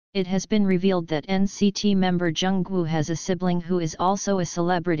It has been revealed that NCT member Jungwoo has a sibling who is also a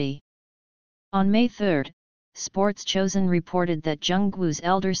celebrity. On May 3, Sports Chosun reported that Jungwoo's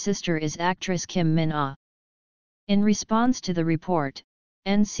elder sister is actress Kim Min-ah. In response to the report,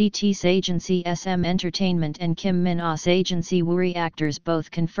 NCT's agency SM Entertainment and Kim Min-ah's agency Woori Actors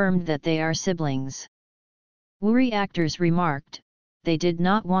both confirmed that they are siblings. Woori Actors remarked, they did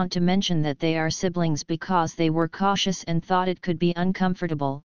not want to mention that they are siblings because they were cautious and thought it could be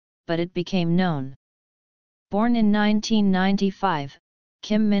uncomfortable, but it became known. Born in 1995,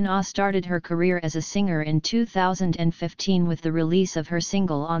 Kim Min-ah started her career as a singer in 2015 with the release of her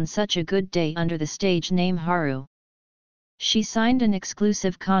single On Such a Good Day under the stage name Haru. She signed an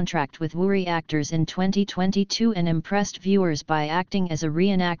exclusive contract with Woori Actors in 2022 and impressed viewers by acting as a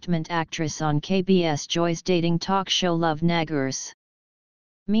reenactment actress on KBS Joy's dating talk show Love Naggers.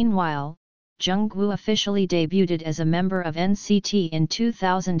 Meanwhile, Jungwoo officially debuted as a member of NCT in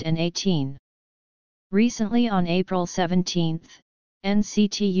 2018. Recently on April 17,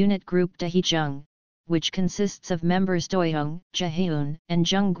 NCT unit group DOJAEJUNG, which consists of members Doyoung, Jaehyun, and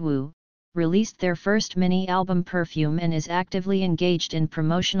Jungwoo, released their first mini-album Perfume and is actively engaged in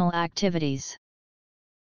promotional activities.